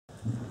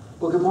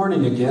Well, good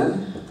morning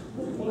again.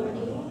 Good morning.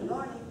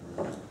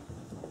 If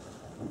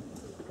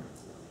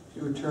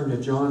you would turn to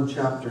John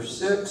chapter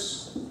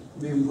 6,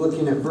 we'll be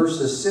looking at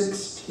verses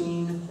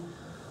 16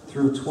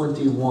 through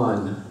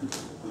 21.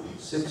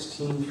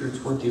 16 through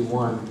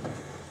 21.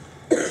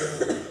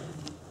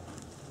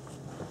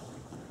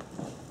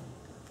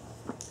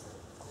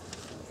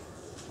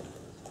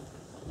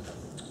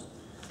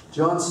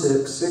 John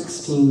 6,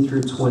 16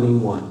 through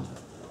 21.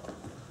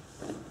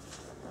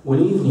 When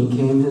evening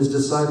came, his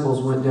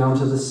disciples went down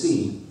to the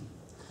sea,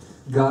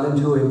 got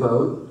into a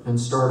boat, and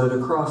started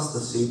across the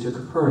sea to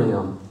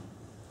Capernaum.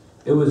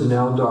 It was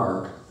now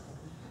dark,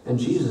 and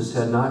Jesus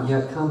had not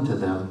yet come to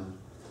them.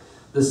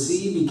 The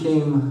sea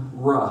became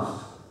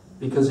rough,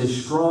 because a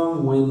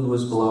strong wind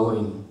was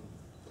blowing.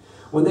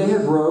 When they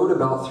had rowed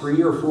about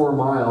 3 or 4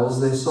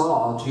 miles, they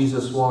saw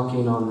Jesus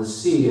walking on the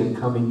sea and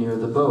coming near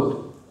the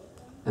boat,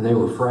 and they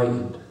were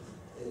frightened.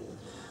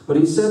 But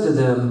he said to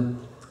them,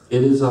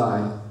 "It is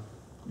I.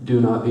 Do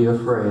not be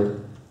afraid."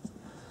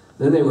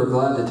 Then they were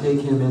glad to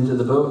take him into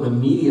the boat, and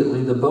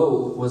immediately the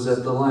boat was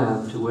at the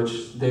land to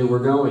which they were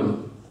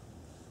going.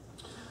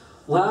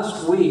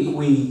 Last week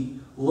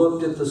we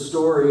looked at the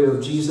story of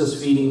Jesus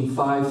feeding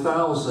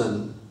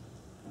 5,000.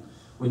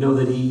 We know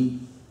that he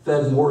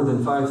fed more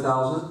than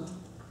 5,000,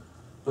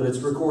 but it's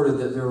recorded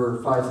that there were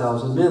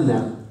 5,000 men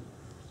there.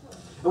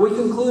 And we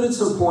concluded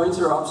some points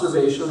or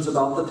observations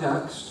about the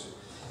text.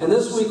 And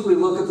this week we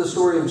look at the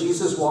story of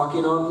Jesus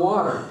walking on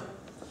water.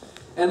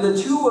 And the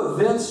two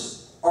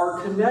events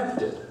are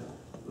connected,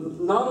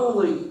 not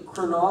only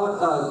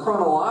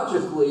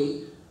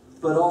chronologically,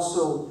 but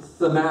also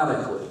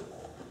thematically.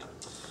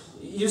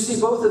 You see,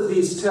 both of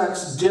these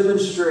texts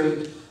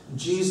demonstrate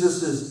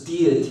Jesus'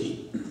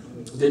 deity,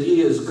 that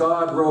he is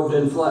God robed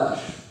in flesh.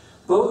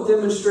 Both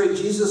demonstrate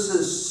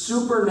Jesus'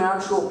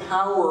 supernatural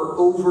power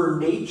over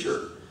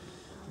nature.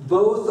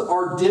 Both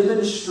are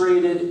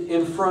demonstrated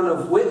in front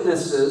of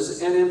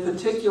witnesses, and in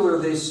particular,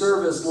 they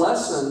serve as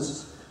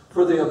lessons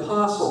for the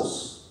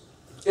apostles.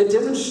 It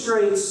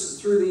demonstrates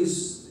through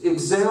these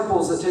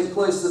examples that take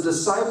place the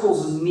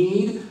disciples'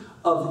 need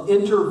of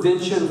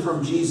intervention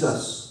from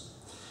Jesus.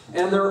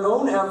 And their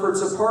own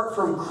efforts apart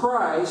from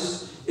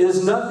Christ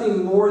is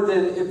nothing more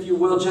than, if you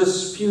will,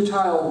 just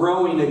futile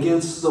rowing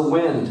against the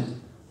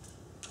wind.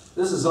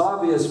 This is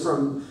obvious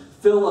from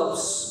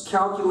Philip's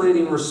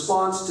calculating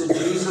response to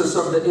Jesus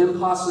of the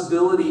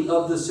impossibility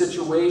of the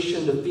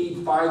situation to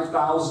feed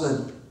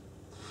 5,000.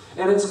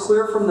 And it's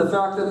clear from the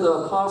fact that the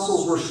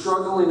apostles were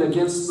struggling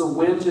against the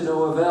wind to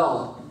no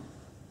avail.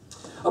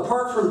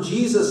 Apart from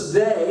Jesus,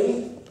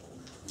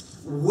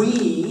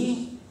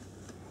 we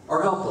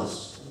are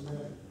helpless.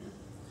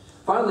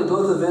 Finally,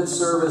 both events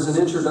serve as an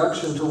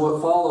introduction to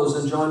what follows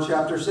in John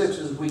chapter 6.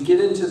 As we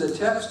get into the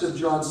text of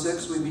John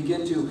 6, we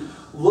begin to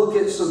look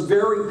at some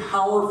very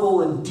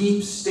powerful and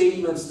deep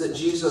statements that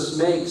Jesus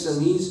makes, and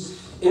these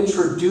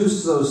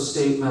introduce those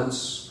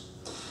statements.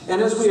 And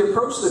as we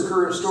approach the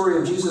current story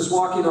of Jesus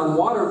walking on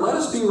water, let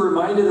us be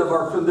reminded of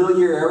our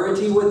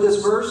familiarity with this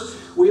verse.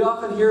 We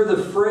often hear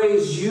the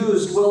phrase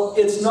used, well,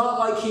 it's not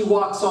like he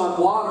walks on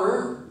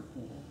water.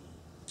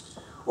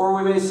 Or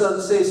we may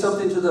say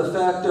something to the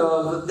effect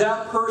of,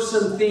 that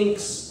person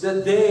thinks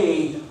that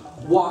they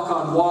walk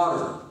on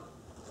water.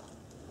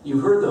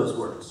 You've heard those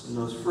words and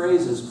those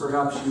phrases.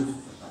 Perhaps you've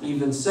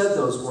even said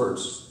those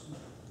words.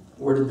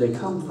 Where did they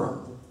come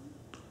from?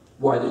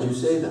 Why did you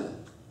say them?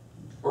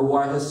 Or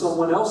why has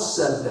someone else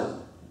said them?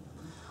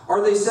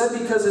 Are they said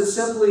because it's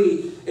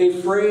simply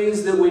a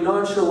phrase that we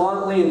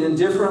nonchalantly and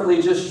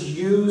indifferently just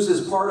use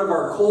as part of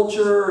our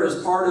culture, as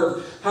part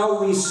of how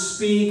we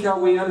speak, how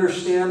we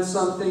understand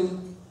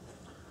something?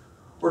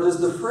 Or does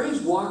the phrase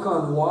walk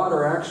on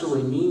water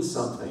actually mean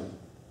something?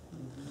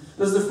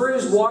 Does the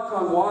phrase walk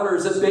on water,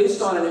 is it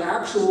based on an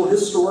actual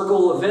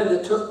historical event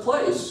that took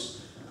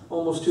place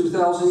almost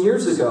 2,000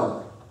 years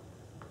ago?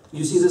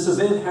 You see, this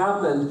event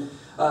happened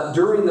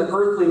during the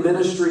earthly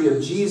ministry of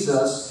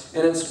Jesus,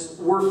 and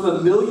we're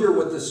familiar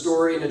with the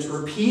story, and it's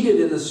repeated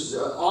in this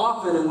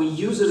often, and we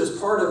use it as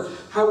part of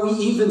how we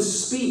even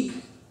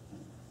speak.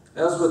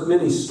 As with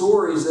many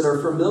stories that are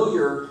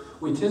familiar,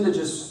 we tend to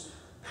just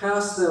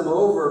pass them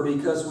over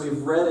because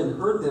we've read and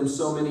heard them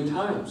so many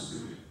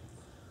times.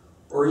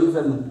 Or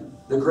even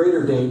the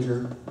greater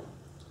danger,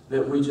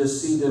 that we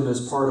just see them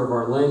as part of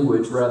our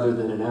language rather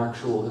than an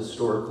actual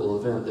historical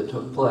event that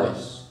took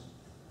place.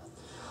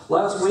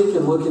 Last week,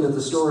 in looking at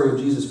the story of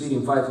Jesus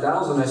feeding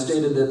 5,000, I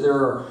stated that there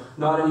are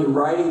not any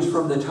writings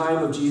from the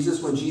time of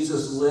Jesus, when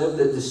Jesus lived,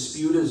 that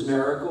dispute his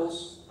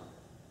miracles.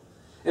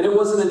 And it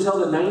wasn't until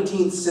the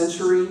 19th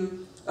century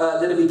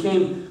that it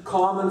became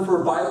common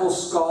for Bible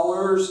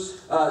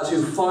scholars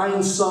to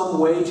find some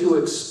way to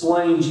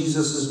explain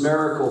Jesus'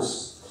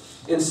 miracles.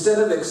 Instead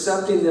of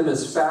accepting them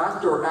as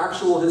fact or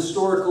actual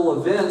historical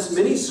events,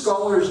 many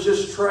scholars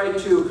just tried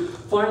to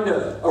find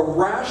a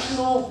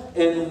rational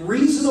and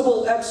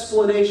reasonable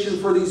explanation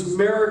for these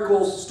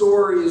miracle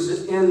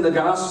stories in the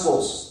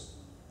Gospels.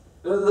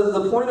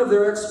 The point of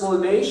their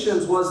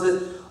explanations was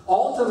that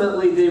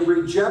ultimately they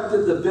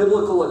rejected the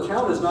biblical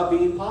account as not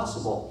being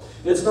possible.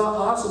 It's not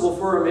possible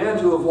for a man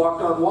to have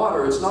walked on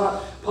water. It's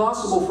not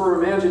possible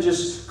for a man to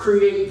just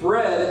create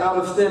bread out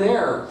of thin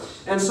air.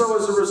 And so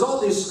as a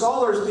result, these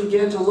scholars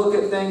began to look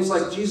at things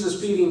like Jesus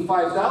feeding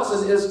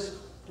 5,000 as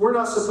we're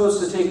not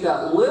supposed to take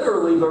that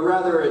literally, but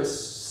rather it's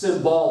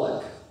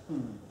symbolic.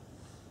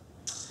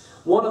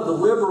 One of the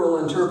liberal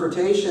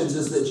interpretations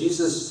is that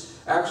Jesus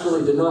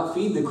actually did not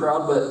feed the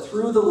crowd, but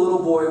through the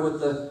little boy with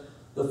the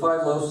 5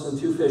 loaves and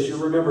 2 fish, you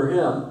remember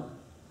him,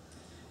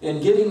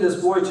 in getting this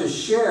boy to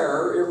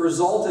share, it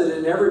resulted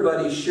in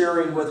everybody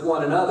sharing with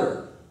one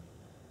another.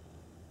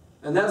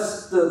 And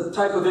that's the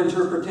type of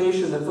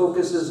interpretation that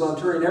focuses on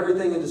turning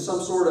everything into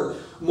some sort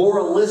of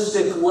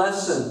moralistic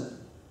lesson.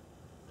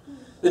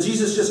 That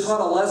Jesus just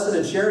taught a lesson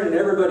in sharing and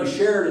everybody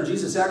shared, and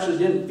Jesus actually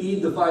didn't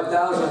feed the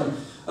 5,000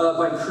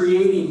 by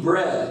creating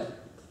bread.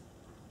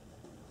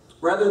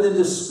 Rather than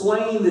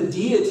displaying the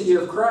deity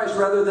of Christ,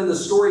 rather than the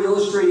story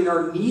illustrating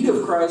our need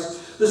of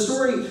Christ, the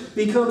story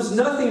becomes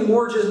nothing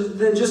more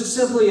than just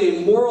simply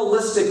a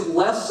moralistic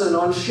lesson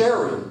on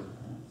sharing.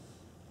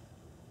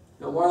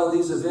 Now, while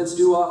these events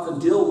do often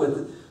deal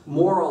with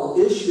moral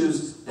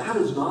issues, that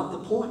is not the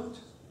point.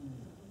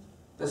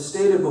 As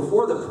stated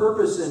before, the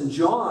purpose in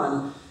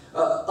John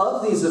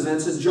of these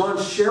events, and John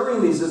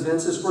sharing these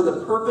events, is for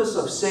the purpose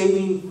of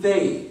saving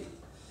faith.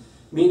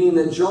 Meaning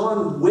that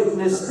John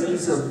witnessed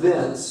these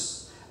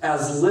events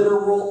as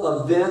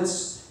literal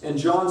events, and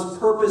John's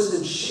purpose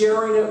in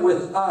sharing it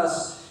with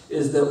us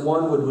is that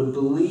one would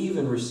believe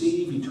and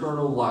receive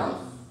eternal life.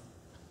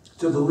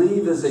 To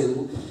believe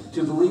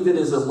it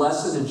is a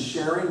lesson in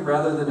sharing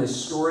rather than a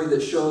story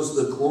that shows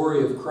the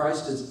glory of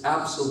Christ is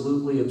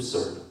absolutely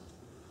absurd.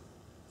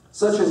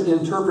 Such an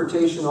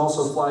interpretation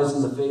also flies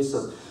in the face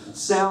of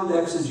sound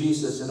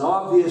exegesis, an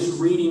obvious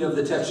reading of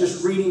the text.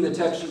 Just reading the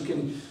text, you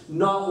can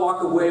not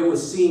walk away with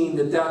seeing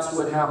that that's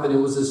what happened. It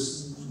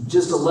was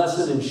just a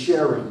lesson in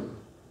sharing.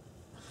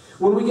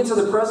 When we get to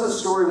the present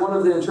story, one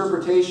of the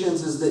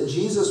interpretations is that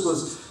Jesus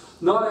was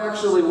not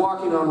actually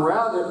walking on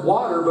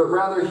water, but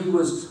rather he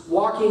was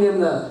walking in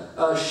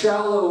the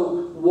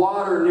shallow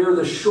water near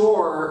the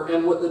shore,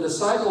 and what the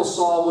disciples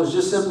saw was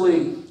just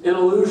simply an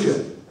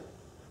illusion.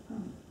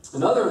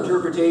 Another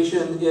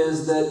interpretation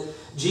is that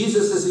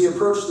Jesus, as he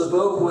approached the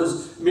boat,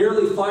 was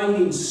merely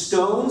finding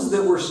stones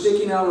that were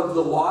sticking out of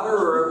the water,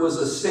 or it was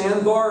a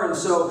sandbar, and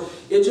so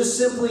it just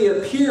simply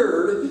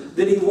appeared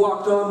that he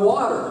walked on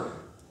water.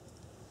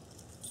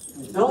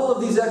 And all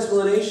of these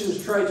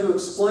explanations try to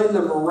explain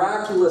the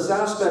miraculous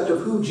aspect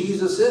of who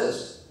Jesus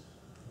is.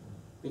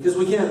 Because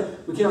we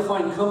can't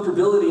find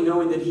comfortability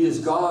knowing that he is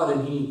God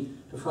and he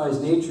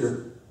defies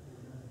nature.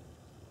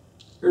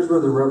 Here's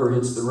where the rubber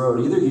hits the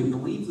road. Either you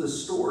believe the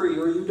story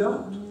or you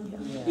don't.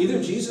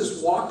 Either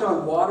Jesus walked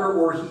on water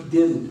or he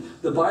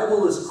didn't. The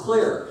Bible is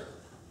clear.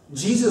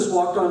 Jesus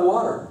walked on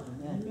water.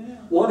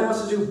 One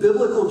has to do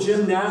biblical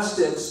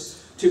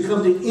gymnastics to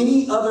come to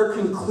any other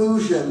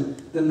conclusion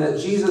than that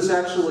Jesus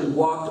actually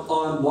walked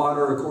on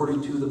water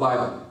according to the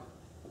Bible.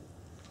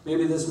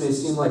 Maybe this may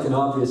seem like an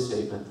obvious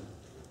statement.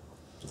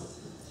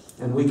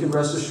 And we can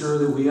rest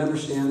assured that we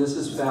understand this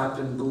is fact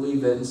and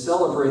believe it and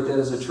celebrate that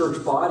as a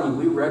church body.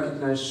 We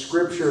recognize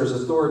Scripture as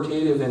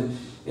authoritative and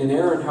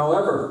inerrant.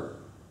 However,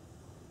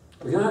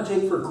 we cannot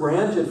take for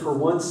granted for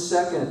 1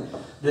 second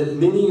that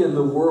many in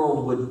the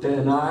world would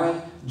deny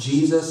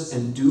Jesus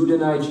and do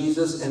deny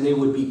Jesus, and they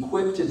would be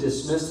quick to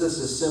dismiss this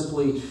as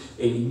simply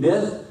a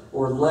myth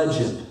or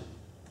legend.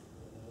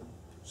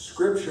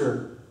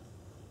 Scripture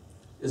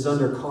is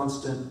under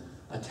constant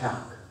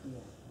attack.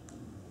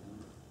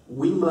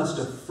 We must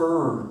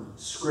affirm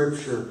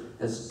Scripture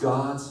as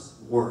God's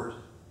Word.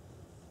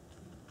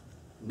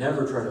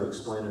 Never try to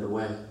explain it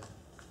away.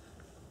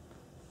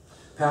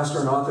 Pastor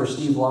and author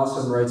Steve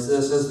Lawson writes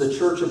this: as the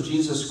Church of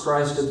Jesus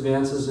Christ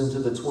advances into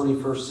the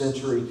 21st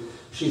century,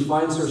 she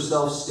finds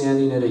herself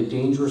standing at a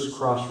dangerous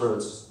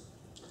crossroads.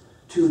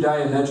 2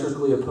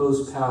 diametrically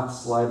opposed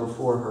paths lie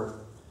before her.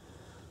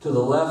 To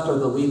the left are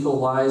the lethal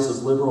lies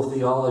of liberal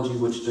theology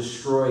which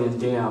destroy and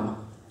damn.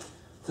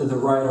 To the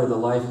right are the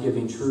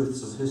life-giving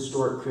truths of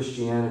historic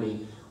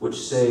Christianity which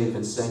save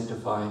and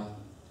sanctify.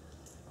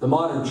 The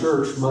modern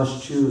church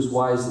must choose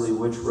wisely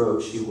which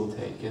road she will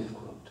take. End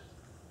quote.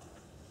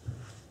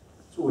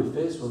 That's what we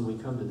face when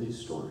we come to these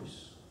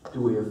stories.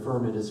 Do we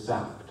affirm it as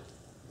fact?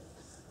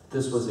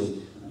 This was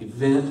an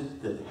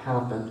event that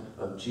happened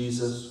of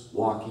Jesus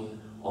walking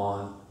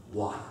on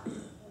water.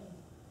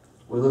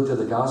 We looked at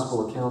the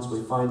gospel accounts.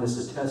 We find this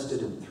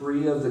attested in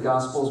 3 of the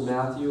gospels,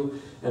 Matthew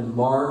and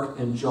Mark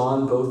and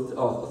John.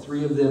 Both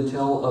 3 of them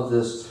tell of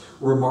this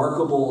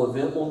remarkable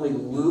event. Only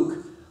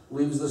Luke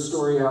leaves the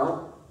story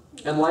out.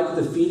 And like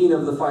the feeding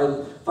of the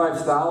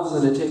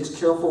 5,000, it takes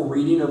careful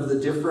reading of the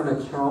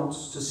different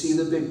accounts to see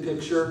the big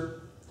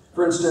picture.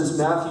 For instance,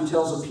 Matthew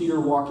tells of Peter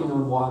walking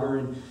on water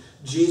and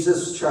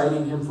Jesus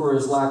chiding him for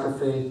his lack of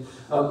faith.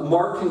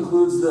 Mark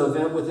concludes the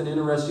event with an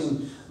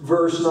interesting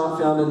verse not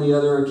found in the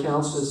other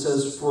accounts that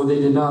says, "For they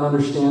did not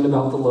understand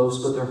about the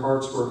loaves, but their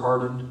hearts were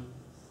hardened."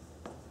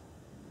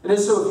 And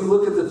so if you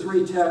look at the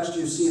three texts,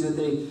 you see that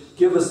they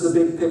give us the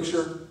big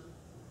picture.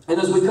 And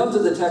as we come to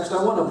the text,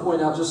 I want to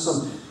point out just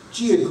some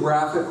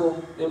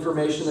geographical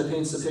information that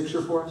paints the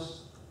picture for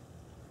us.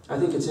 I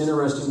think it's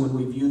interesting when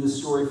we view the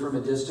story from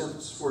a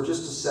distance for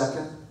just a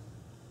second.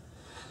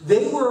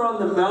 They were on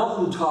the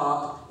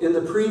mountaintop in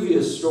the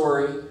previous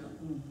story.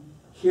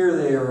 Here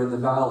they are in the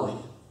valley.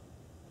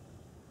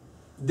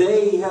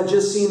 They had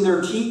just seen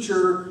their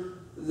teacher,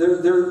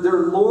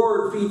 their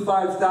Lord, feed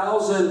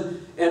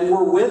 5,000 and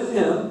were with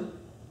him.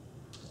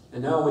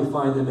 And now we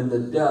find them in the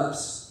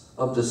depths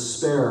of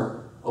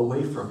despair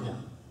away from him.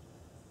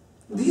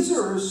 These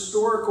are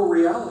historical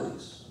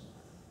realities.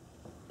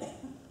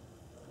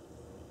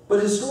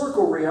 But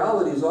historical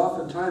realities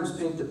oftentimes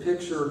paint the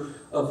picture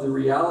of the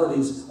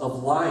realities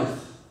of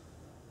life.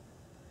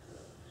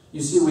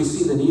 You see, we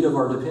see the need of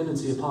our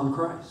dependency upon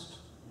Christ.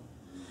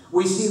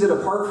 We see that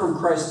apart from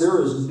Christ,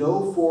 there is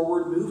no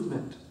forward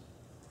movement.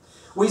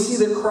 We see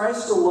that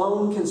Christ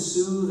alone can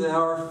soothe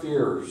our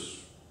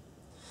fears.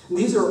 And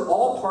these are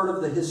all part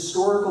of the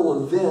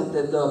historical event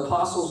that the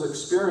apostles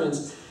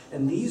experienced,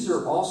 and these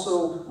are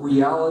also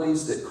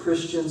realities that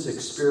Christians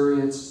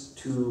experience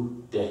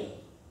today.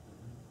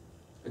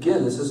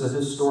 Again, this is a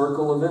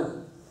historical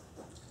event,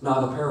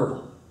 not a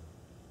parable.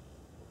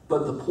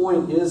 But the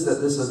point is that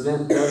this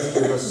event does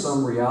give us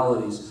some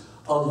realities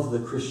of the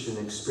Christian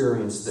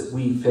experience that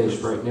we face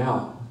right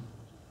now.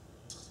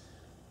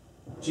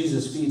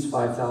 Jesus feeds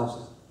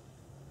 5,000.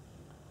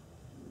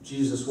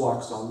 Jesus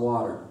walks on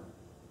water.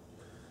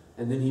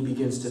 And then he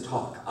begins to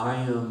talk. I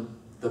am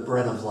the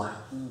bread of life.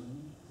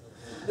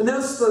 And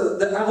that's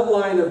the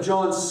outline of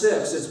John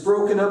 6. It's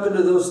broken up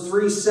into those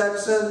three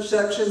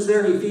sections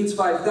there. He feeds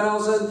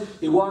 5,000.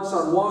 He walks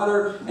on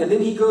water. And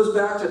then he goes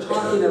back to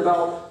talking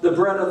about the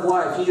bread of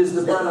life. He is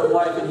the bread of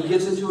life. And he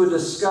gets into a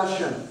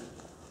discussion.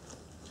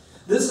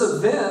 This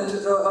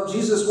event of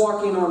Jesus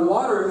walking on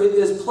water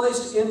is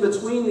placed in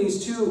between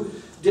these 2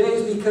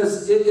 days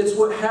because it's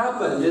what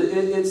happened.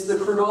 It's the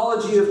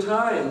chronology of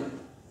time.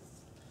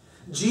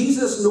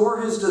 Jesus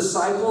nor his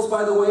disciples,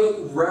 by the way,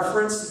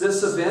 reference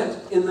this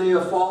event in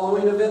the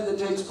following event that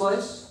takes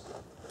place.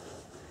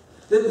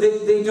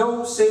 They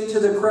don't say to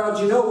the crowd,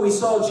 you know, we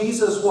saw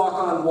Jesus walk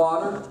on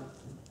water.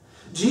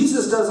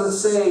 Jesus doesn't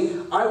say,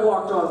 I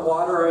walked on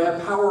water, I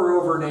have power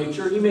over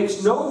nature. He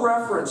makes no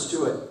reference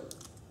to it.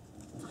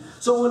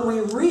 So when we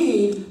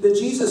read that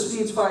Jesus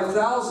feeds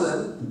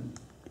 5,000,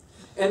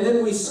 and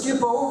then we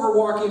skip over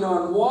walking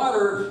on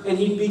water, and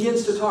he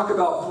begins to talk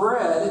about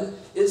bread,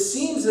 it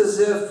seems as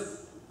if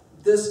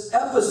this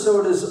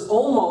episode is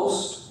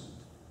almost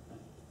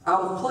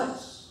out of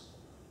place.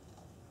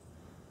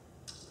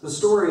 The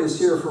story is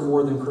here for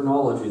more than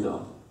chronology,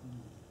 though.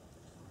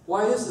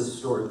 Why is this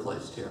story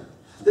placed here?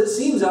 This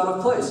seems out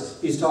of place.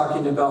 He's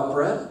talking about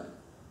bread.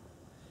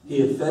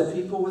 He had fed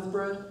people with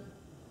bread.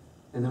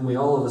 And then we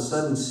all of a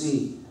sudden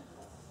see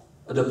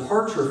a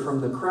departure from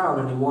the crowd,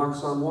 and he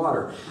walks on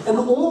water. And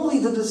only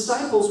the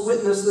disciples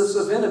witnessed this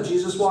event of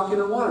Jesus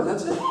walking on water.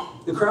 That's it.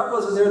 The crowd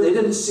wasn't there. They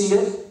didn't see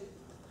it.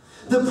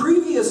 The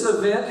previous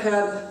event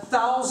had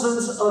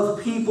thousands of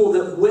people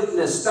that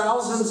witnessed,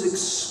 thousands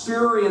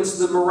experienced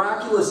the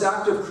miraculous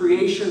act of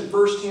creation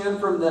firsthand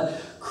from the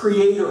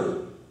Creator.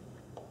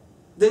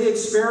 They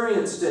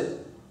experienced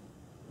it.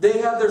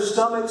 They had their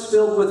stomachs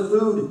filled with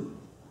food,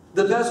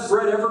 the best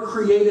bread ever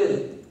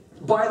created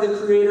by the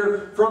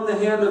Creator, from the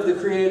hand of the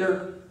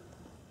Creator.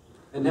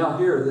 And now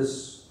here,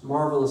 this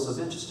marvelous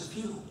event, just a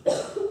few.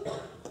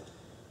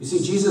 You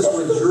see, Jesus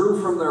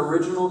withdrew from the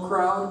original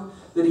crowd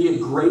that he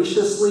had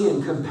graciously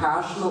and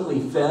compassionately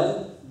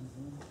fed.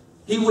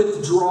 He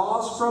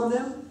withdraws from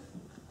them.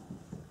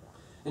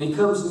 And he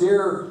comes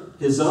near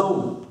his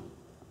own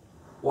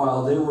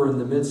while they were in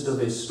the midst of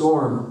a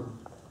storm.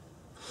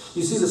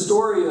 You see, the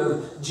story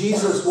of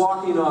Jesus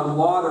walking on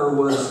water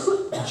was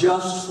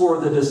just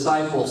for the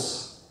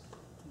disciples.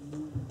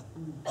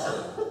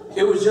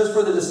 It was just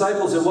for the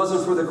disciples. It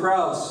wasn't for the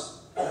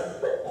crowds.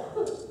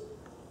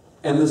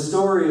 And the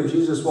story of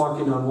Jesus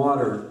walking on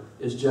water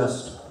is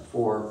just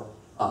for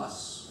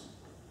us.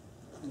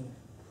 It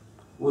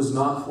was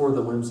not for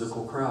the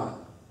whimsical crowd.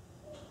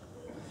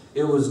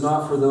 It was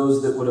not for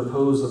those that would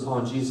oppose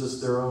upon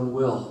Jesus their own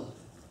will.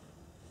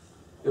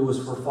 It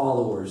was for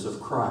followers of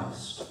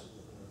Christ.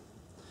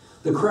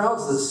 The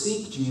crowds that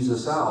seek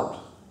Jesus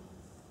out,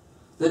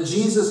 that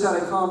Jesus had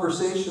a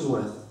conversation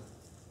with.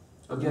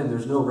 Again,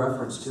 there's no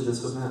reference to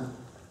this event.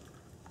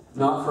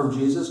 Not from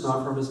Jesus,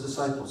 not from his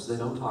disciples. They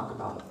don't talk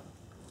about it.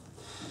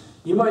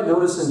 You might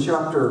notice in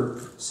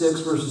chapter 6,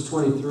 verses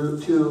 22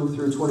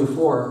 through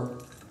 24,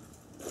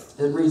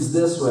 it reads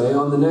this way: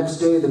 On the next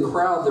day, the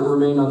crowd that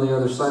remained on the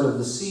other side of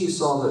the sea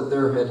saw that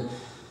there had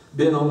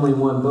been only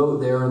one boat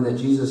there, and that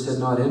Jesus had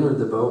not entered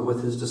the boat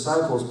with his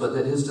disciples, but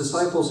that his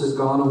disciples had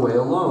gone away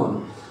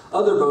alone.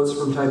 Other boats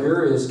from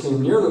Tiberias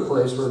came near the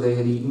place where they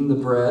had eaten the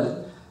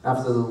bread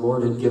after the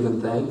Lord had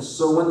given thanks.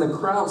 So when the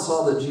crowd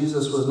saw that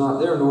Jesus was not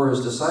there, nor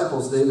his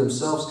disciples, they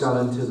themselves got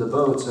into the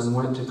boats and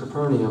went to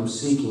Capernaum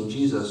seeking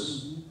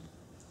Jesus.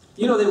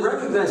 You know, they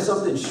recognized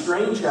something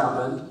strange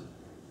happened.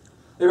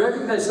 They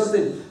recognized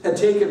something had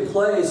taken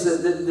place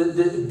that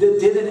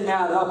didn't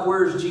add up.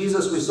 Where's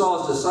Jesus? We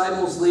saw his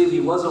disciples leave.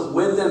 He wasn't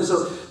with them.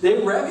 So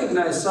they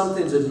recognize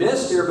something's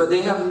amiss here, but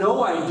they have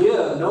no idea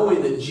of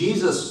knowing that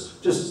Jesus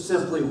just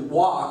simply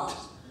walked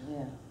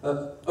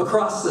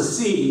across the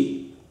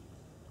sea.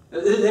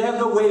 They have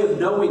no way of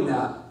knowing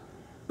that.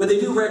 But they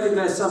do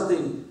recognize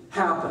something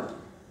happened.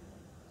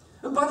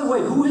 And by the way,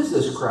 who is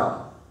this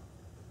crowd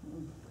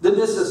that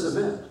missed this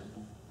event?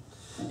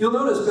 You'll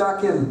notice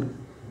back in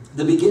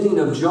the beginning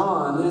of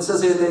John, it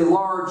says that a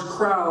large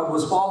crowd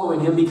was following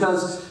him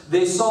because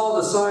they saw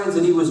the signs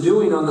that he was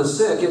doing on the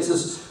sick. It's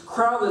this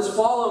crowd that's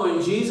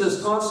following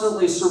Jesus,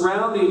 constantly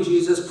surrounding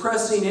Jesus,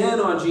 pressing in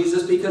on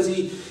Jesus because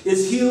he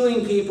is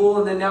healing people,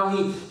 and then now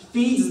he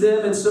feeds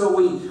them, and so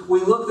we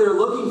look there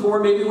looking for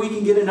him. Maybe we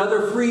can get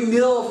another free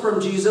meal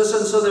from Jesus,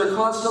 and so they're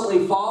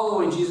constantly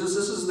following Jesus.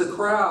 This is the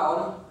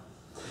crowd.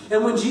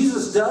 And when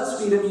Jesus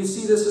does feed him, you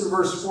see this in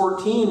verse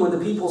 14, when the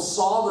people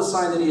saw the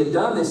sign that he had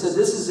done, they said,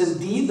 "This is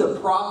indeed the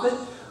prophet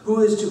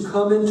who is to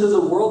come into the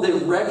world." They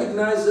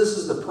recognized this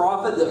as the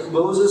prophet that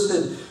Moses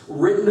had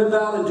written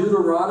about in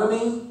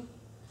Deuteronomy.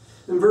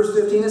 In verse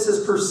 15 it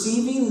says,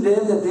 "Perceiving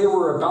then that they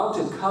were about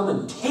to come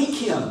and take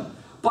him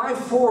by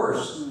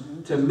force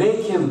to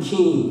make him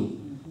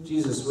king,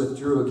 Jesus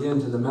withdrew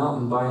again to the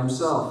mountain by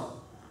himself."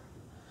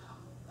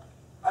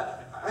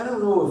 I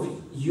don't know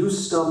if you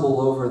stumble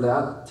over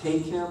that.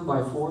 Take him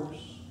by force.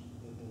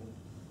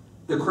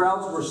 The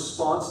crowd's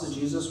response to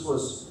Jesus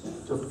was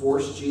to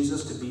force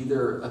Jesus to be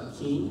a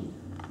king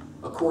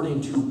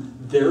according to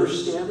their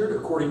standard,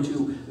 according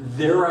to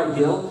their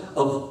ideal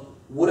of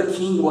what a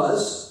king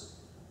was.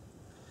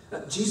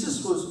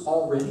 Jesus was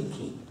already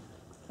king.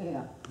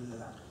 Yeah.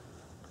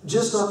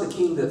 Just not the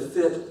king that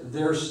fit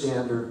their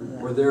standard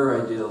or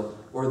their ideal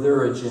or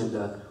their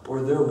agenda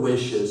or their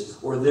wishes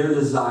or their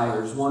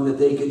desires, one that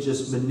they could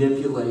just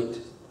manipulate.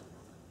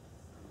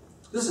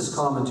 This is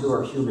common to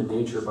our human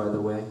nature, by the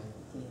way,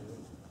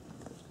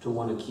 to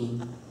want a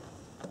king.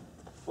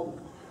 Well,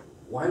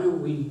 why do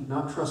we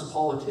not trust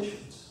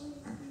politicians?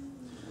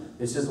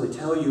 They simply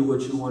tell you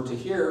what you want to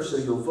hear, so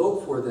you'll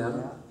vote for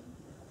them,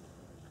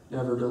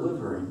 never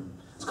delivering.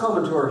 It's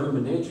common to our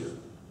human nature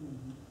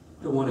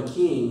to want a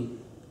king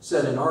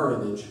set in our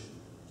image.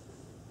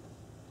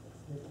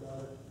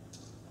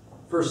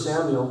 1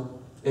 Samuel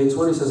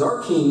 8:20 says, "Our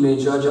king may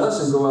judge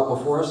us and go out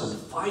before us and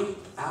fight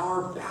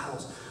our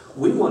battles."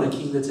 We want a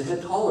king that's a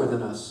head taller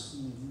than us,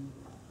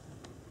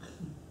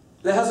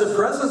 that has a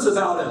presence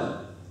about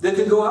him, that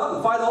can go out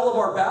and fight all of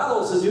our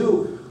battles and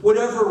do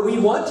whatever we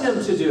want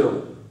him to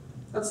do.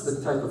 That's the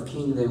type of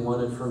king they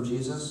wanted from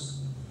Jesus.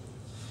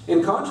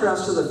 In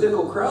contrast to the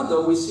fickle crowd,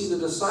 though, we see the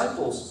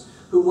disciples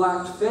who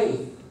lacked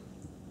faith.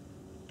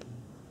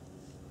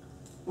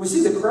 We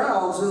see the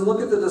crowds and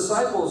look at the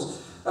disciples.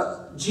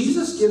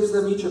 Jesus gives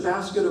them each a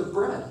basket of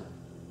bread.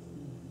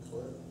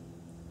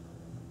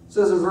 It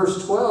says in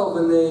verse 12,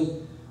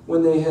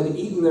 when they had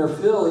eaten their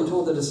fill, he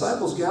told the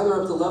disciples, "Gather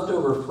up the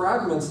leftover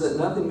fragments that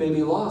nothing may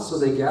be lost." So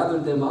they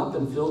gathered them up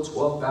and filled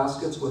 12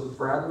 baskets with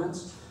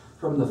fragments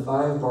from the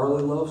 5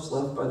 barley loaves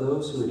left by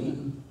those who had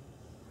eaten.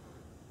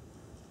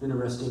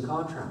 Interesting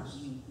contrast.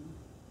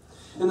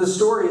 In the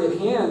story at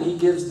hand, he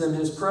gives them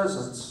his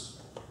presence.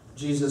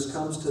 Jesus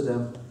comes to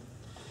them.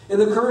 In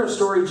the current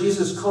story,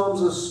 Jesus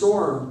calms a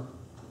storm.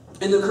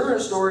 In the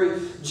current story,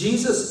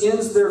 Jesus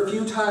ends their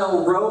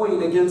futile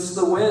rowing against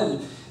the wind.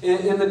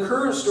 In the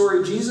current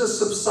story, Jesus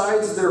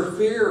subsides their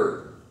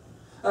fear.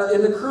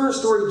 In the current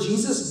story,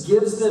 Jesus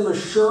gives them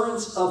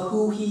assurance of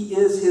who he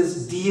is,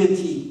 his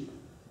deity.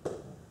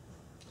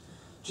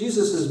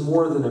 Jesus is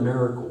more than a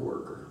miracle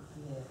worker.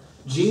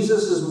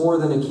 Jesus is more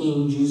than a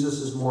king.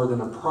 Jesus is more than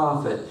a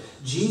prophet.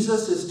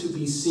 Jesus is to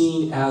be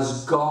seen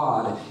as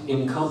God,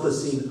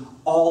 encompassing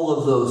all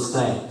of those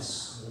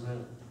things.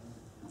 Amen.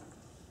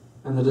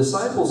 And the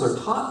disciples are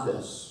taught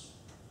this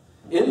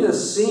in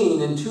this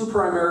scene in 2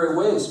 primary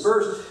ways.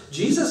 First,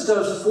 Jesus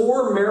does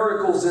 4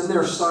 miracles in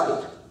their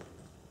sight.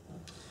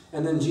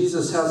 And then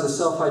Jesus has a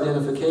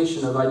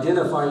self-identification of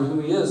identifying who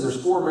he is.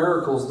 There's 4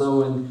 miracles,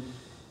 though, in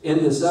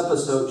this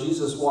episode.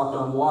 Jesus walked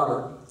on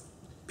water.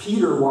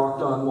 Peter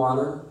walked on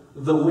water.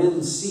 The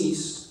wind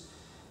ceased.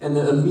 And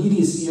the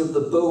immediacy of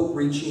the boat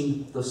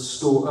reaching the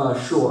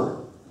shore.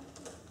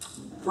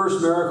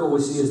 First miracle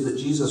we see is that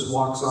Jesus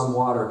walks on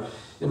water.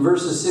 In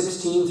verses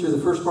 16 through the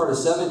first part of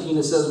 17,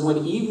 it says,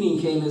 "When evening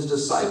came, his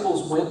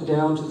disciples went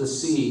down to the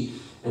sea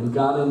and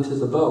got into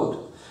the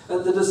boat."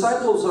 The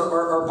disciples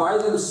are by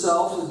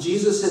themselves.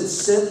 Jesus had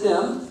sent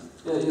them,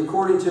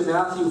 according to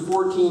Matthew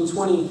 14,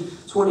 20,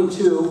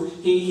 22.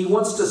 He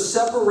wants to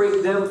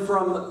separate them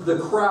from the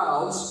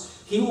crowds.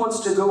 He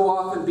wants to go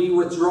off and be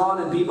withdrawn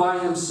and be by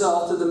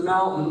himself to the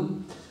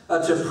mountain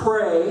to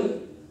pray.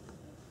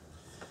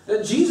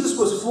 Jesus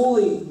was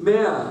fully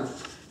man.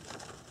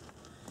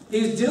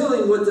 He's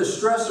dealing with the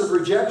stress of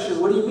rejection.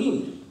 What do you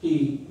mean?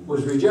 He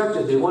was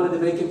rejected. They wanted to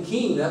make him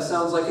king. That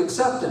sounds like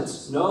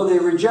acceptance. No, they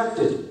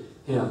rejected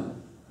him.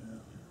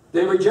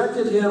 They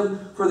rejected him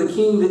for the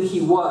king that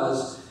he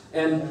was.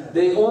 And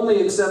they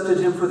only accepted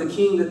him for the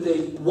king that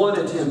they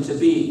wanted him to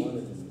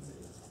be.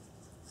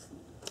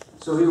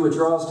 So he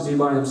withdraws to be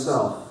by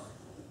himself.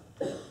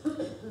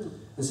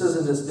 It says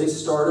in this, they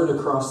started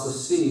across the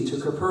sea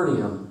to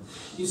Capernaum.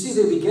 You see,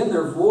 they begin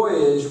their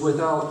voyage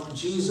without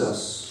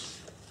Jesus.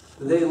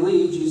 They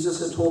leave. Jesus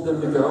had told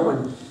them to go,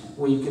 and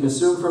well, you can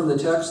assume from the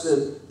text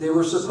that they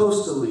were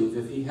supposed to leave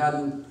if he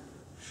hadn't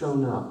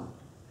shown up.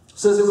 It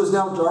says it was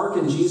now dark,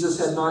 and Jesus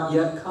had not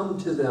yet come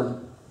to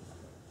them.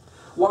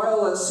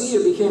 While at sea,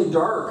 it became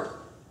dark.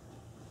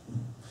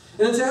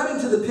 And it's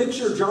adding to the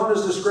picture John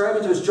is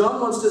describing to us. John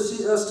wants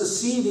us to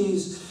see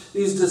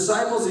these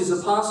disciples, these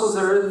apostles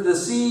that are in the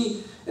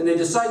sea, and they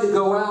decide to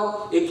go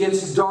out. It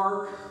gets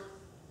dark.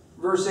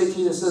 Verse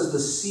 18, it says, the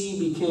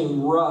sea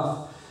became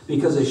rough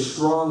because a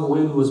strong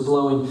wind was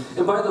blowing.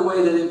 And by the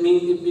way, that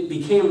it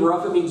became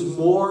rough, it means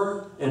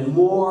more and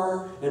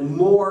more and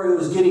more. It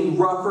was getting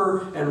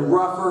rougher and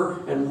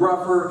rougher and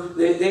rougher.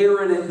 They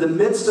were in the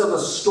midst of a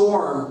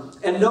storm.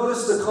 And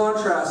notice the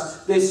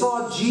contrast. They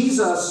saw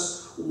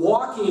Jesus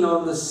walking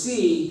on the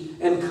sea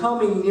and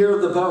coming near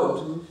the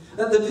boat.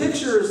 And the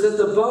picture is that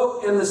the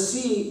boat and the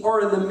sea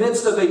are in the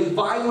midst of a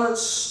violent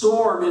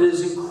storm. It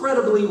is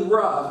incredibly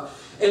rough.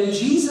 And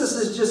Jesus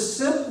is just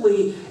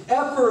simply,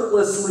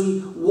 effortlessly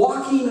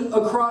walking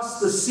across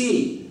the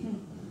sea.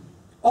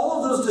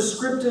 All of those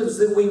descriptives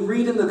that we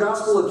read in the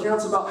gospel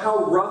accounts about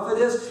how rough it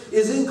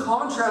is in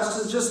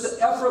contrast to just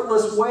the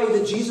effortless way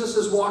that Jesus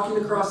is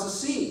walking across the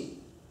sea.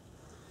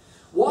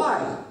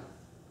 Why?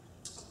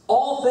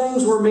 All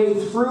things were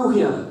made through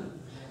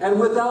him, and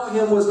without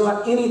him was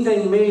not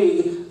anything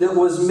made that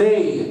was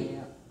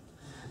made.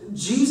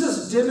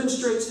 Jesus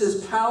demonstrates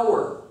his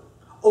power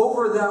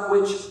over that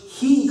which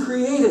he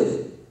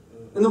created.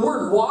 And the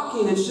word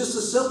walking, it's just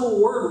a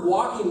simple word,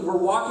 walking. We're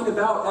walking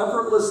about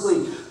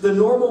effortlessly, the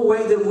normal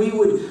way that we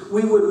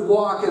would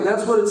walk. And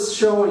that's what it's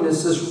showing.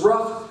 It's this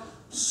rough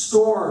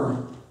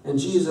storm. And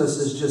Jesus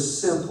is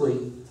just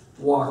simply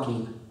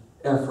walking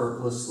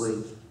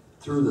effortlessly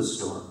through the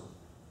storm.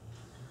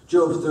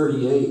 Job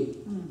 38,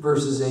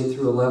 verses 8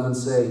 through 11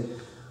 say,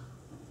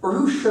 or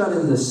who shut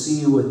in the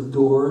sea with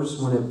doors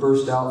when it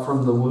burst out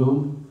from the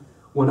womb?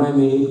 When I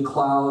made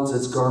clouds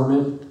its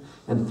garment,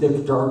 and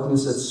thick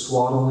darkness its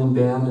swaddling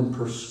band, and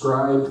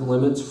prescribed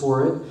limits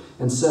for it,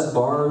 and set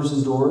bars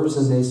and doors,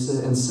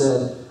 and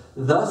said,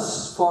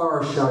 thus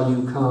far shall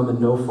you come,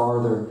 and no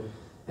farther,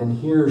 and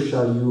here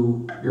shall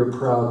your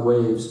proud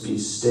waves be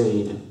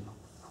stayed.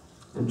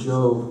 In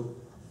Job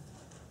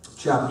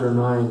chapter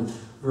 9,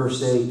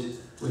 verse 8,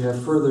 we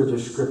have further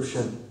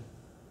description.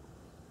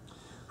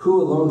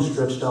 Who alone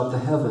stretched out the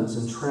heavens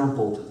and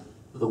trampled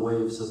the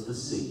waves of the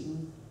sea?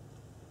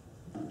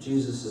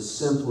 Jesus is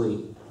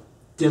simply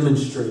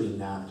demonstrating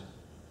that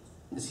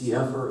as he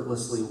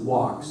effortlessly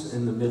walks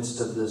in the midst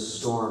of this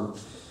storm.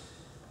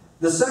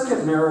 The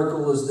second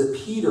miracle is that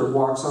Peter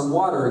walks on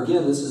water.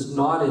 Again, this is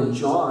not in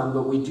John,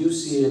 but we do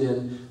see it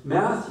in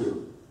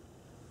Matthew.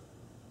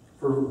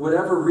 For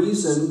whatever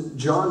reason,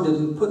 John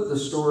didn't put the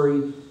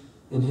story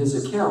in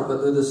his account, but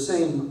they're the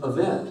same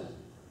event.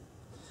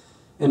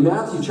 In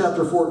Matthew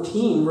chapter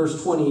 14,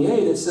 verse 28,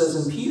 it says,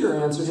 and Peter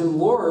answered him,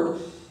 Lord,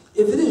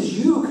 if it is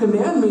you,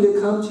 command me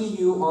to come to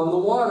you on the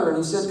water. And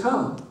he said,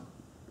 come.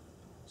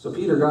 So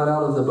Peter got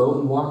out of the boat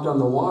and walked on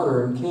the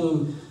water and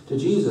came to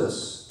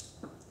Jesus.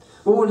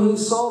 But when he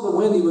saw the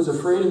wind, he was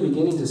afraid and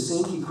beginning to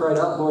sink. He cried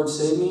out, Lord,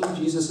 save me.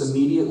 Jesus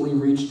immediately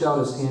reached out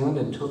his hand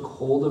and took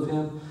hold of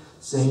him,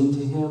 saying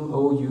to him,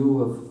 O you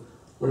of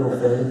little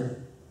faith,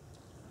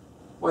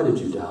 why did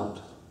you doubt?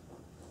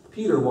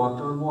 Peter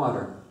walked on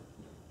water.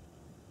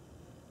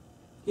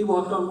 He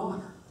walked on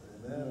water.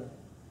 Amen.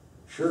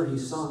 Sure, he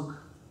sunk.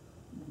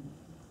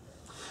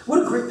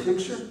 What a great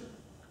picture.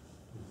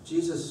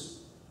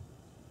 Jesus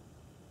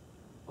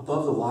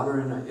above the water,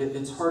 and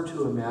it's hard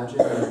to imagine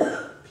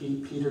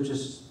Peter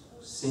just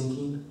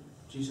sinking.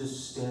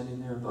 Jesus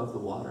standing there above the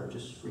water,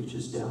 just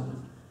reaches down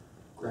and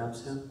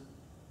grabs him.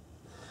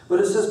 But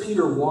it says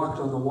Peter walked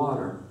on the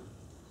water.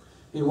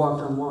 He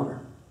walked on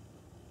water.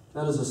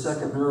 That is the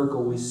second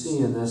miracle we see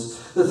in this.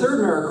 The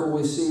third miracle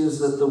we see is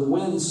that the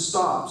wind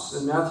stops.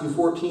 In Matthew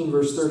 14,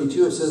 verse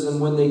 32, it says,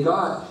 and when they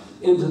got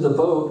into the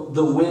boat,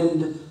 the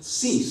wind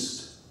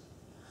ceased.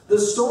 The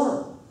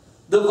storm,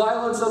 the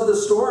violence of the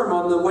storm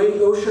on the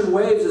ocean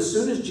waves, as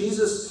soon as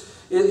Jesus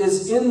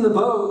is in the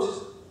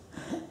boat,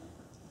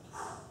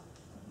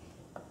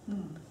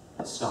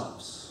 it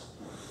stops.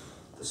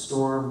 The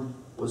storm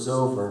was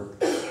over.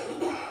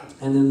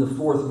 And then the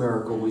fourth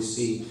miracle we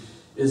see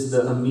is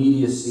the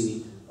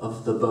immediacy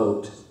of the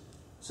boat. It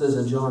says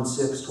in John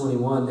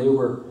 6:21, they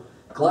were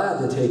glad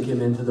to take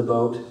him into the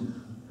boat.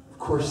 Of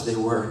course they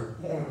were.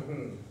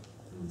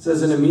 It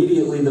says, and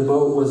immediately the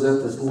boat was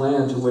at the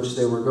land to which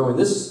they were going.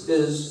 This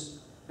is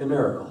a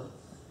miracle.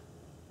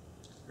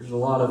 There's a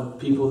lot of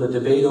people that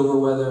debate over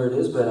whether it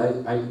is, but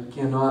I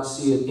cannot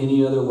see it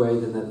any other way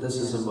than that this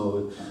is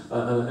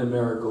a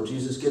miracle.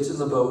 Jesus gets in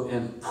the boat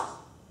and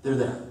they're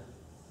there.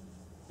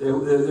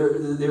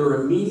 They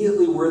were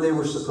immediately where they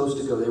were supposed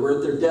to go. They were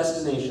at their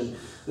destination.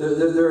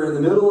 They're in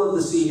the middle of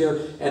the sea here,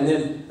 and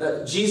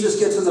then Jesus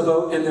gets in the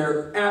boat, and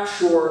they're at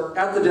shore,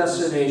 at the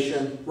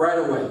destination, right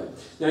away.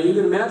 Now you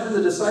can imagine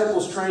the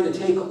disciples trying to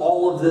take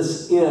all of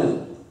this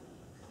in.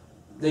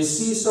 They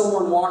see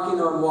someone walking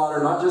on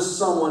water, not just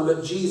someone,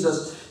 but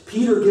Jesus.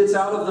 Peter gets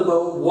out of the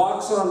boat,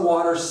 walks on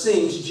water,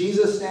 sinks.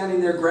 Jesus standing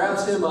there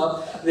grabs him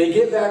up. They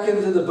get back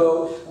into the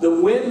boat. The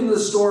wind and the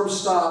storm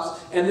stops,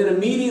 and then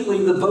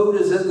immediately the boat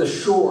is at the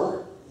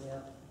shore. Yeah.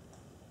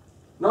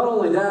 Not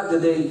only that,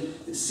 did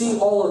they see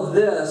all of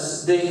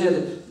this, they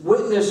had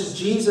witnessed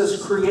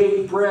Jesus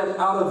create bread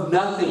out of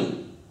nothing.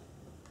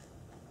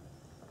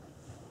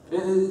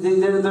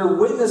 They're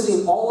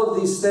witnessing all of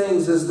these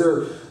things as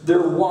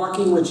they're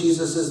walking with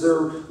Jesus, as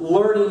they're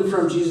learning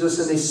from Jesus,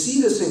 and they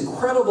see this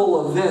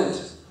incredible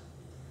event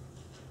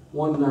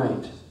one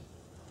night.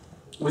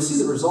 We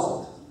see the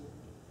result.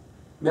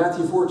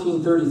 Matthew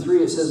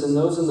 14:33, it says, "And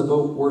those in the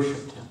boat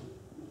worshipped him,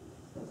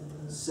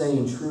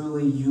 saying,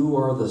 'Truly you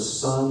are the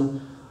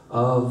Son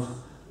of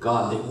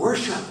God.'" They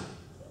worship.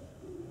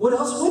 What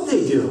else would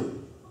they do?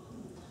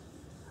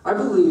 I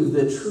believe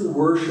that true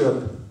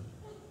worship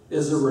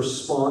is a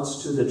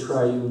response to the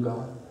triune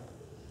God.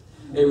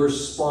 A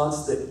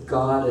response that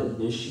God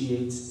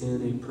initiates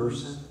in a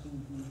person.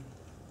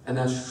 And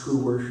that's true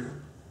worship.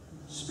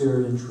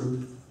 Spirit and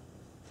truth.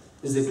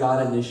 Is that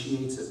God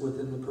initiates it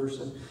within the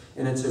person.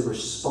 And it's a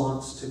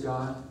response to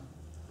God.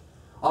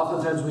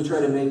 Oftentimes we try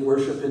to make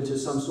worship into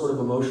some sort of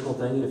emotional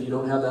thing. And if you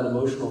don't have that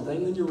emotional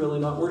thing, then you're really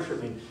not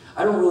worshiping.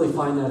 I don't really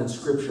find that in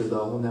Scripture,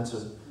 though, and that's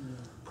a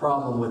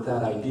problem with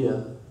that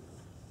idea.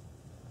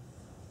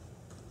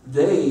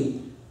 They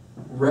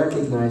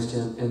recognized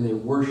him and they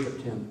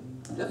worshipped him.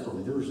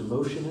 Definitely, there was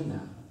emotion in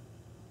that.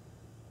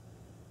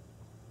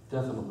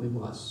 Definitely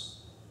was.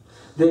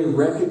 They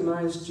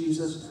recognized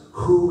Jesus,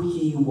 who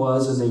he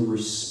was, and they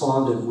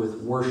responded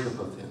with worship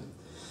of him.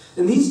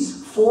 And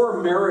these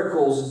 4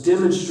 miracles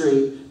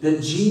demonstrate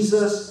that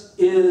Jesus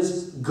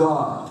is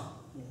God.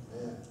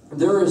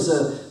 There is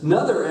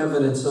another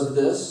evidence of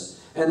this,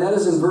 and that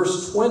is in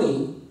verse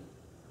 20,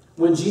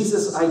 when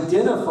Jesus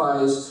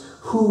identifies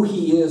who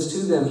he is to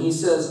them. He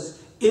says,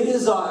 "It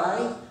is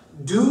I,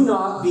 do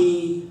not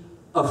be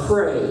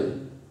afraid."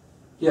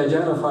 He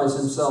identifies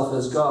himself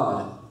as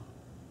God.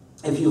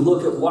 If you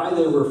look at why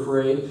they were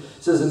afraid, it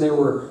says, and they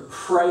were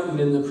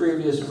frightened in the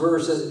previous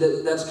verse.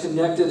 That's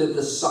connected at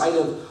the sight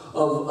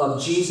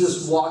of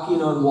Jesus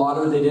walking on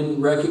water. They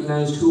didn't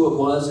recognize who it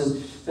was. In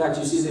fact,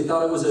 you see, they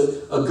thought it was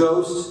a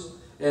ghost.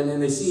 And then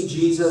they see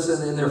Jesus,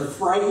 and they're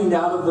frightened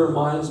out of their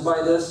minds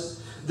by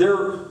this.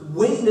 They're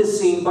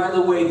witnessing, by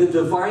the way, the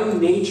divine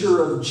nature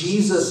of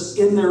Jesus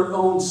in their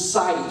own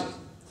sight.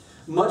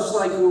 Much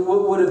like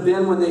what would have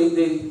been when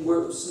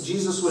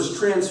Jesus was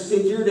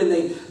transfigured and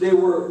they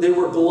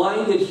were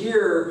blinded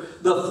here.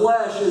 The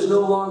flesh is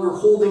no longer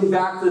holding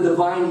back the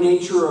divine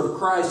nature of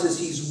Christ as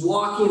he's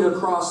walking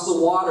across the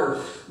water.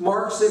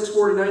 Mark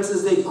 6:49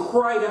 says they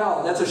cried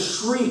out. That's a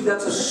shriek.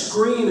 That's a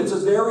scream. It's a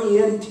very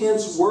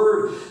intense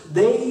word.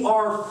 They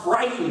are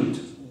frightened.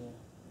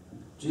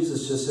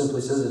 Jesus just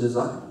simply says, "It is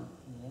I.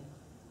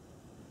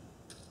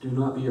 Do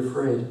not be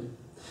afraid."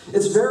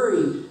 It's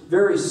very,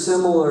 very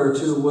similar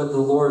to what the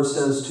Lord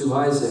says to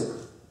Isaac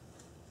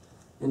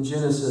in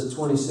Genesis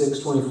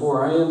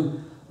 26:24. "I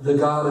am the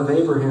God of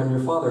Abraham, your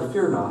father.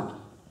 Fear not,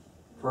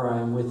 for I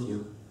am with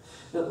you."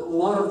 Now, a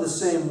lot of the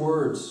same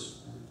words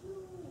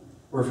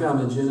were found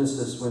in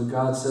Genesis when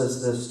God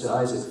says this to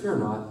Isaac, "Fear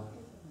not,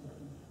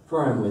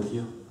 for I am with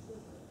you."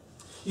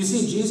 You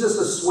see, Jesus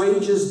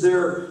assuages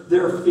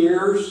their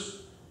fears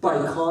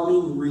by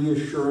calming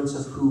reassurance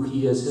of who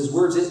he is. His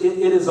words, it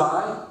is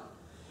I.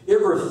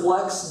 It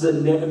reflects the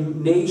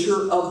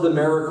nature of the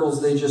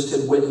miracles they just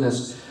had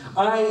witnessed.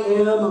 I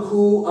am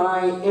who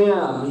I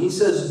am. He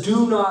says,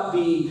 do not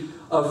be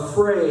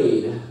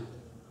afraid.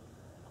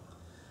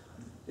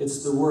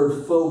 It's the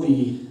word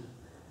phobia,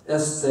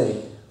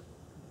 esthé,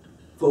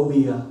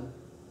 phobia.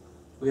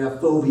 We have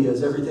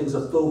phobias. Everything's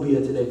a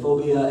phobia today.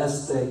 Phobia,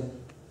 esthé.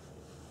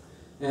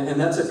 And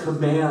that's a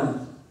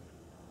command.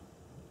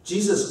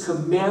 Jesus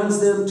commands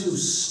them to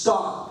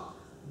stop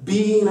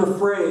being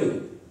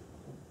afraid.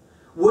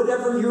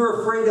 Whatever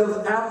you're afraid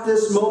of at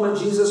this moment,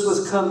 Jesus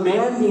was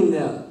commanding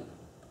them.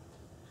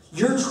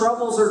 Your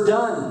troubles are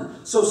done.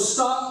 So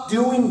stop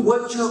doing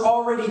what you're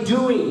already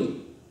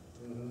doing.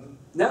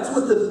 That's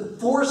what the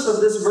force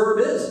of this verb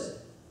is.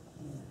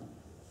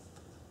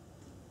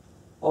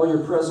 All your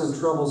present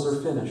troubles are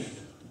finished.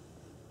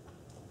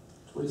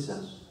 That's what he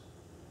says.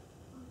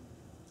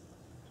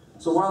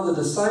 So while the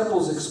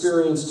disciples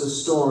experienced a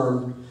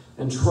storm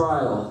and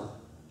trial,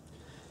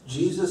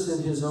 Jesus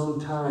in his own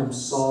time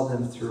saw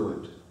them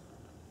through it.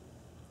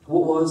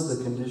 What was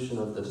the condition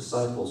of the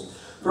disciples?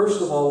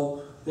 First of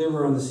all, they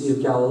were on the Sea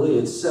of Galilee.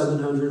 It's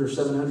 700 or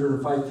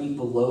 705 feet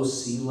below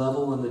sea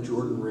level in the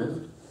Jordan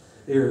Rift.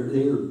 They are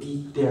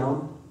deep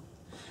down.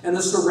 And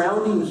the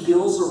surrounding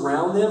hills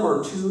around them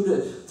are 2,000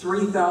 to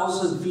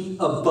 3,000 feet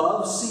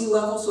above sea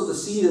level. So the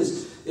sea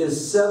is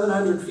is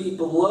 700 feet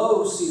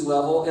below sea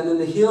level, and then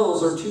the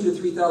hills are 2,000 to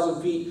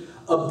 3,000 feet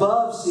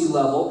above sea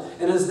level.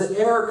 And as the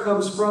air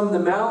comes from the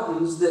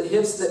mountains that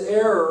hits the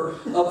air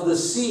of the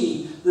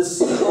sea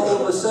all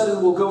of a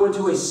sudden will go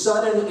into a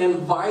sudden and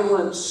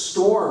violent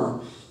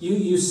storm.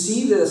 You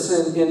see this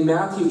in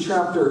Matthew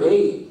chapter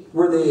 8,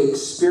 where they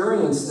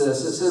experience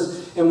this. It says,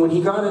 "And when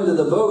he got into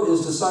the boat,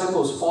 his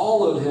disciples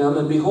followed him,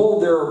 and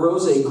behold, there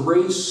arose a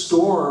great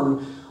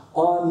storm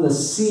on the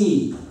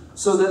sea,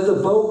 so that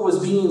the boat was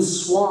being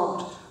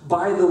swamped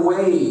by the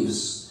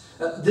waves."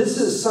 This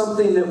is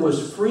something that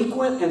was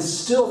frequent and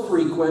still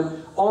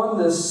frequent on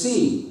the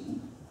sea.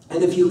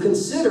 And if you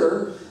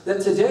consider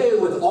that today,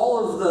 with all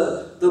of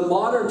the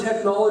modern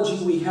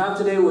technology we have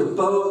today with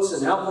boats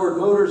and outboard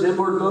motors,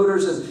 inboard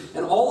motors,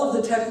 and all of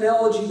the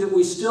technology that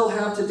we still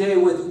have today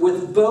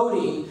with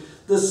boating,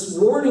 the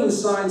warning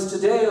signs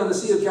today on the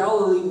Sea of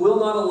Galilee will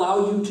not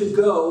allow you to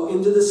go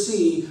into the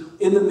sea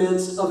in the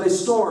midst of a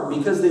storm,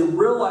 because they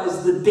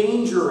realize the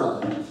danger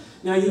of it.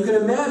 Now you can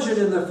imagine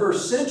in the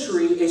first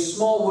century a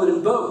small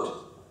wooden boat.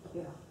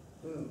 Yeah.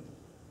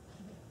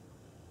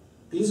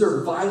 These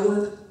are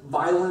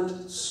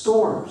violent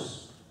storms.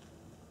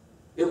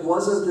 It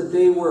wasn't that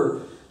they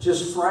were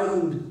just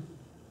frightened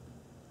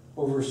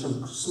over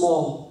some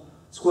small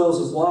swells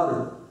of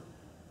water.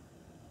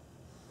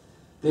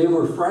 They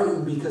were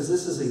frightened because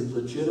this is a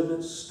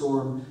legitimate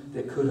storm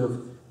that could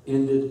have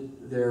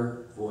ended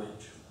their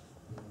voyage.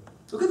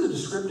 Look at the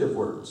descriptive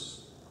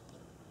words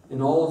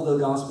in all of the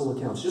gospel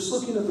accounts. Just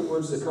looking at the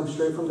words that come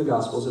straight from the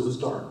gospels, it was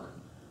dark.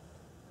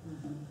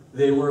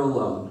 They were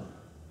alone.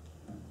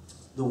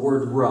 The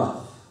word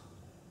rough,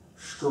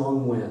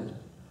 strong wind,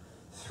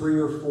 3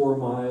 or 4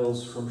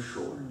 miles from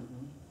shore,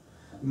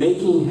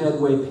 making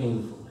headway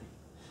painfully,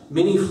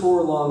 many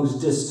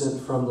furlongs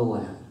distant from the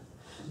land,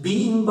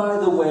 beaten by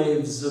the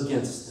waves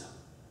against them.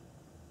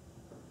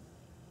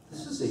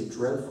 This is a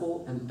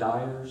dreadful and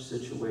dire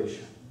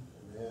situation.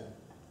 Amen.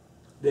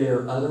 They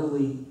are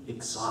utterly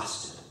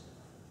exhausted.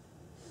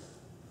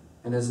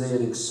 And as they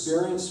had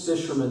experienced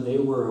fishermen, they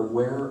were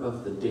aware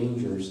of the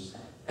dangers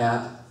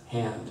at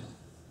hand.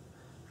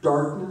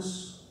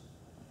 Darkness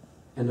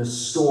and a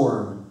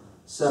storm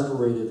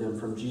separated them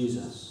from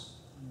Jesus,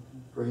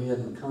 for he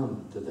hadn't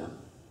come to them.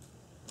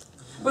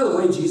 By the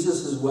way,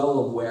 Jesus is well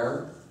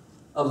aware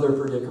of their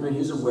predicament.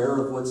 He's aware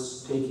of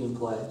what's taking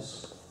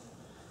place.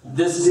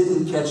 This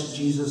didn't catch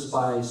Jesus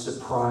by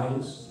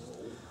surprise.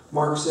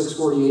 Mark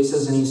 6:48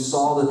 says, "And he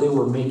saw that they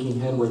were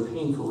making headway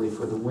painfully,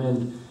 for the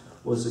wind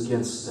was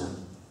against them."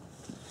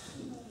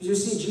 You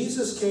see,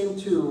 Jesus came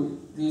to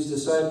these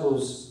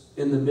disciples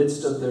in the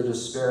midst of their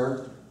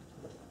despair,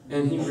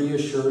 and he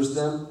reassures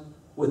them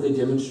with a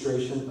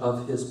demonstration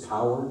of his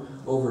power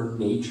over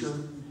nature,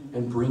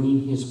 and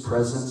bringing his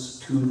presence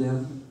to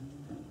them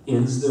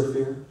ends their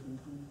fear.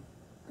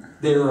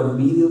 They are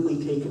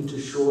immediately taken to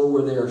shore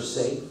where they are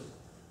safe.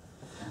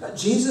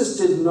 Jesus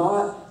did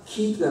not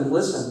keep them,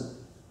 listen,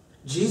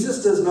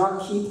 Jesus does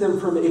not keep them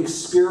from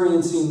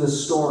experiencing the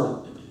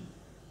storm.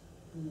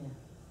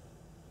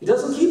 He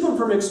doesn't keep them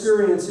from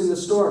experiencing the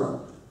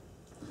storm,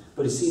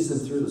 but he sees them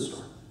through the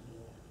storm.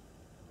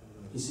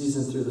 He sees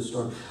them through the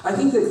storm. I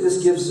think that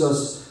this gives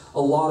us a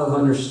lot of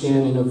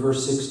understanding of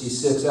verse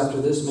 66. After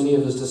this, many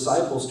of his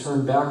disciples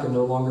turned back and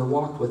no longer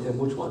walked with him.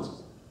 Which ones?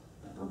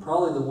 Well,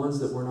 probably the ones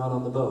that were not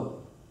on the boat.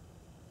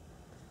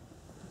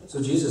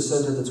 So Jesus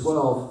said to the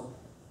 12,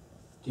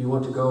 "Do you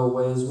want to go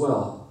away as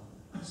well?"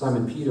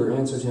 Simon Peter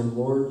answered him,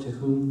 "Lord, to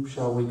whom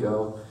shall we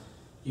go?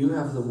 You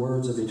have the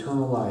words of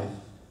eternal life,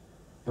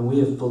 and we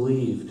have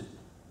believed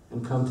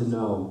and come to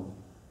know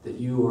that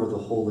you are the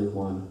Holy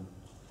One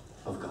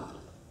of God."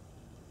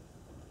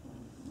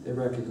 They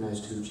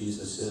recognized who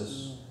Jesus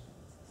is.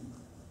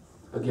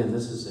 Again,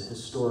 this is a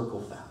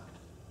historical fact.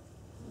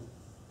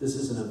 This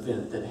is an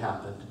event that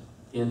happened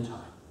in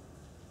time.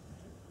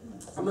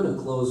 I'm going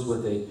to close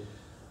with a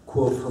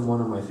quote from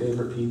one of my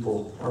favorite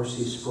people,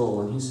 R.C.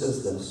 Sproul, and he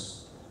says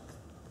this.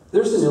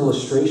 There's an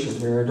illustration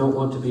here. I don't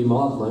want to be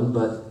maudlin,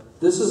 but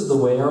this is the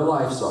way our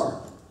lives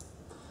are.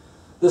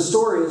 The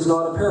story is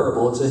not a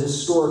parable. It's a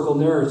historical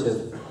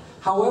narrative.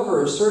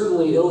 However, it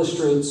certainly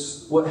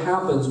illustrates what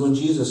happens when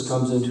Jesus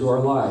comes into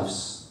our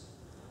lives.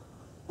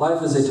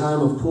 Life is a time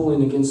of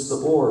pulling against the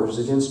oars,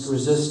 against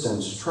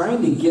resistance,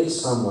 trying to get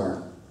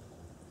somewhere.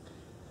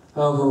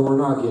 However, we're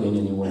not getting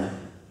anywhere,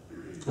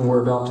 and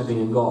we're about to be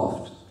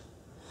engulfed.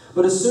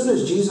 But as soon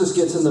as Jesus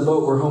gets in the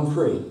boat, we're home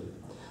free.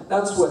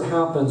 That's what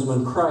happens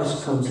when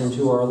Christ comes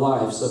into our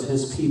lives of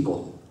his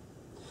people.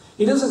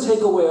 He doesn't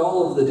take away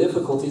all of the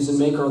difficulties and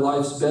make our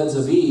lives beds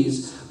of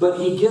ease, but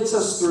he gets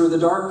us through the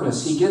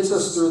darkness. He gets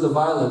us through the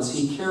violence.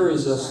 He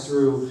carries us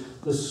through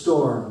the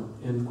storm,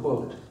 end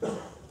quote.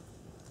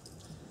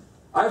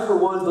 I, for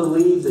one,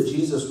 believe that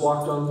Jesus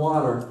walked on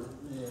water.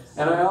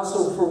 And I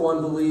also, for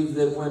one, believe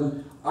that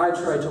when I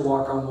try to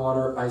walk on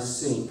water, I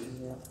sink.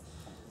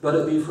 But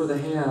it be for the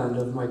hand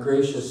of my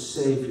gracious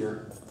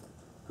Savior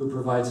who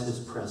provides his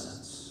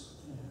presence.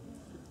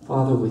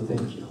 Father, we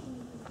thank you.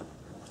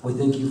 We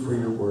thank you for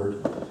your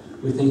word.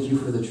 We thank you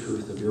for the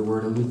truth of your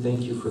word, and we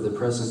thank you for the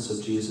presence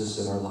of Jesus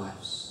in our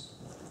lives.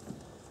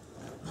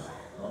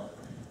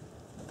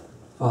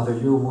 Father,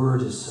 your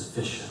word is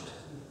sufficient.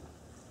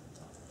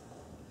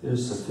 It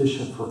is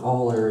sufficient for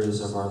all areas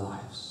of our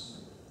lives,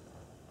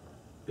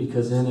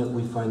 because in it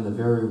we find the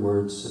very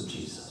words of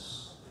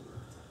Jesus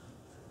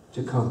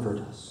to comfort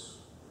us.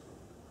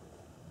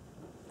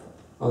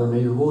 Father,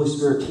 may your Holy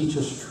Spirit teach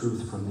us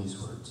truth from these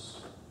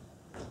words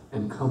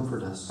and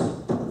comfort us.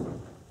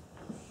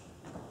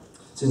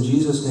 It's in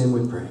Jesus' name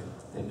we pray.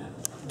 Amen.